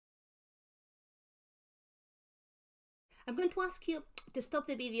I'm going to ask you to stop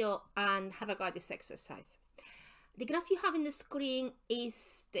the video and have a go at this exercise. The graph you have in the screen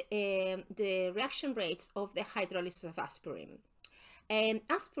is the reaction rates of the hydrolysis of aspirin.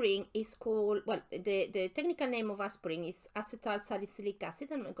 Aspirin is called, well, the technical name of aspirin is acetyl salicylic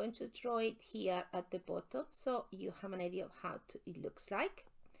acid, and I'm going to draw it here at the bottom so you have an idea of how it looks like.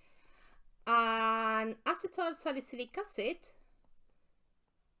 And acetyl salicylic acid,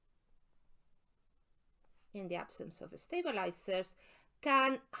 in the absence of stabilizers,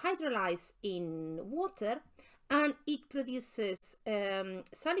 can hydrolyze in water, and it produces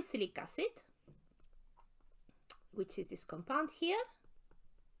salicylic acid, which is this compound here,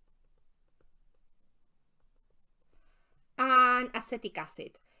 and acetic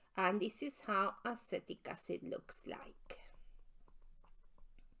acid, and this is how acetic acid looks like.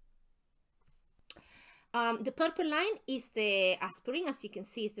 The purple line is the aspirin, as you can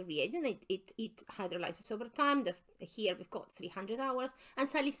see, is the reagent. It hydrolyzes over time. Here we've got 300 hours, and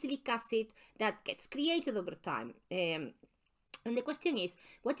salicylic acid that gets created over time. And the question is,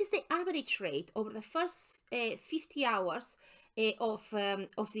 what is the average rate over the first 50 hours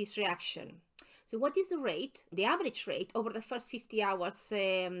of this reaction? So what is the rate, the average rate over the first 50 hours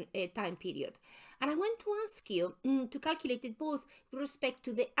time period? And I want to ask you to calculate it both with respect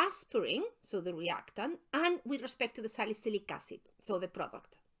to the aspirin, so the reactant, and with respect to the salicylic acid, so the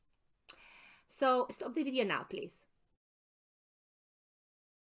product. So stop the video now, please.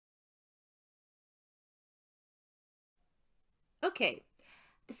 Okay,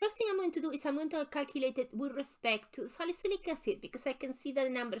 the first thing I'm going to do is I'm going to calculate it with respect to salicylic acid, because I can see that the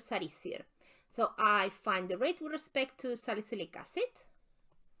numbers are easier. So I find the rate with respect to salicylic acid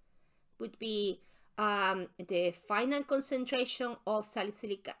would be the final concentration of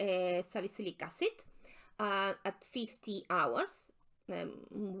salicylic acid at 50 hours, 1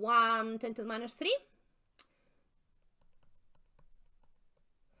 × 10⁻³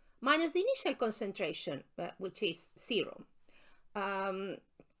 minus the initial concentration, which is 0.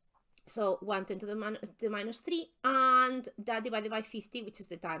 So 1 × 10⁻³ and that divided by 50, which is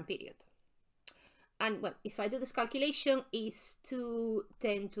the time period. And well, if I do this calculation, is 2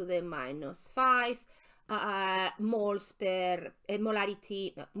 × 10⁻⁵ moles per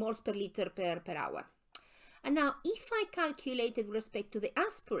moles per liter per hour. And now, if I calculate it with respect to the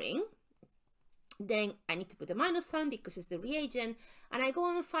aspirin, then I need to put a minus sign because it's the reagent, and I go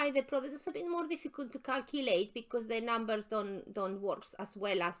and find the product. It's a bit more difficult to calculate because the numbers don't work as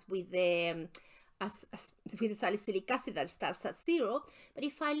well as with the with the salicylic acid that starts at 0. But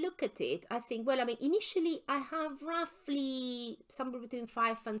if I look at it, I think, well, I mean, initially I have roughly somewhere between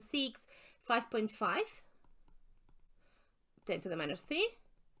 5 and 6, 5.5, 10 to the minus 3.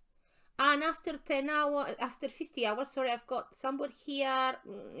 And after 50 hours, sorry, I've got somewhere here,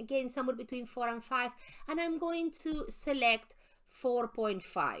 again, somewhere between 4 and 5. And I'm going to select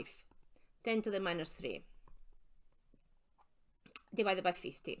 4.5, 10 to the minus 3, divided by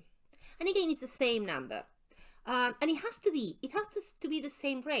 50. And again, it's the same number, and it has to be the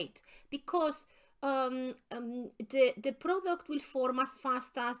same rate, because the product will form as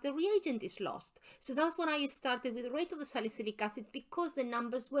fast as the reagent is lost. So that's when I started with the rate of the salicylic acid, because the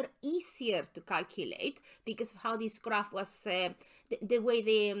numbers were easier to calculate because of how this graph was, the way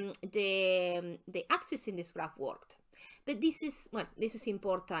the axis in this graph worked. But this is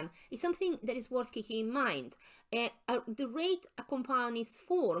important. It's something that is worth keeping in mind. The rate a compound is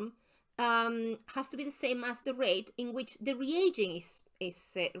formed has to be the same as the rate in which the reagent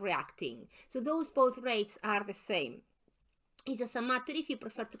is reacting. So those both rates are the same. It doesn't matter if you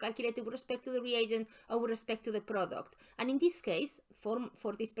prefer to calculate it with respect to the reagent or with respect to the product. And in this case, for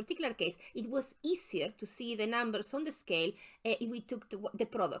this particular case, it was easier to see the numbers on the scale if we took the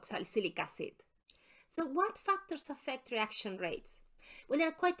product, salicylic acid. So what factors affect reaction rates? Well, there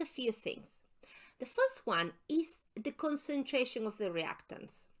are quite a few things. The first one is the concentration of the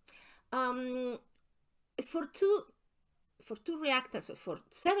reactants. For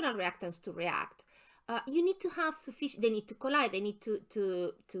several reactants to react, you need to have sufficient. They need to collide. They need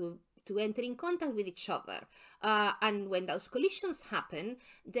to enter in contact with each other. And when those collisions happen,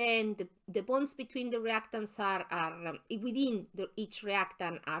 then the bonds between the reactants are within each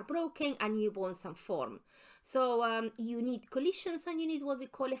reactant are broken, and new bonds are formed. So you need collisions, and you need what we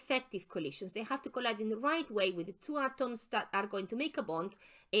call effective collisions. They have to collide in the right way with the two atoms that are going to make a bond,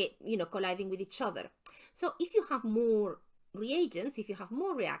 colliding with each other. So if you have more reagents, if you have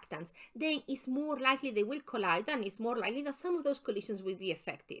more reactants, then it's more likely they will collide, and it's more likely that some of those collisions will be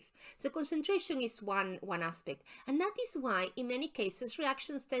effective. So concentration is one aspect, and that is why in many cases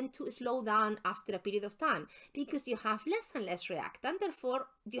reactions tend to slow down after a period of time, because you have less and less reactant, therefore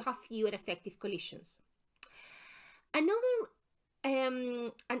you have fewer effective collisions. Another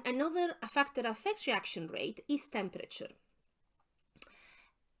factor that affects reaction rate is temperature.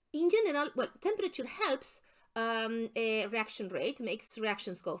 In general, well, temperature helps a reaction rate, makes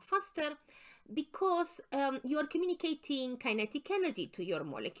reactions go faster, because you are communicating kinetic energy to your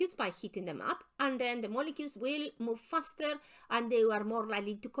molecules by heating them up, and then the molecules will move faster, and they are more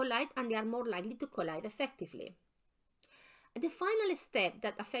likely to collide, and they are more likely to collide effectively. The final step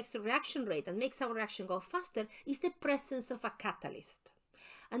that affects the reaction rate and makes our reaction go faster is the presence of a catalyst.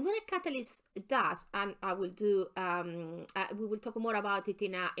 And what a catalyst does, and I will do, we will talk more about it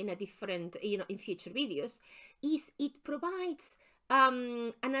in a different, in future videos, is it provides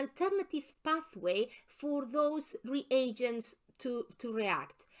an alternative pathway for those reagents to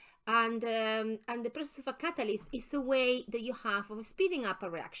react. And the presence of a catalyst is a way that you have of speeding up a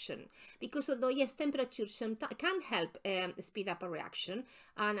reaction, because although yes, temperature can help speed up a reaction,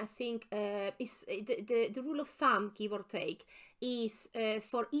 and I think the rule of thumb, give or take, is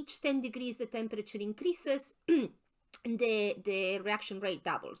for each 10 degrees the temperature increases, the reaction rate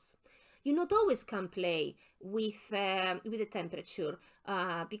doubles. You not always can play with the temperature,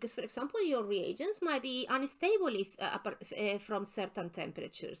 because, for example, your reagents might be unstable if, from certain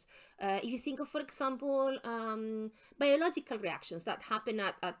temperatures. If you think of, for example, biological reactions that happen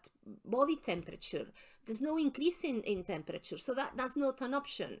at body temperature, there's no increase in temperature, so that's not an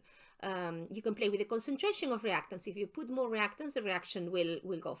option. You can play with the concentration of reactants. If you put more reactants, the reaction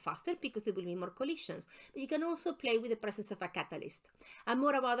will go faster because there will be more collisions. But you can also play with the presence of a catalyst. And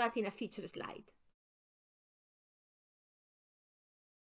more about that in a future slide.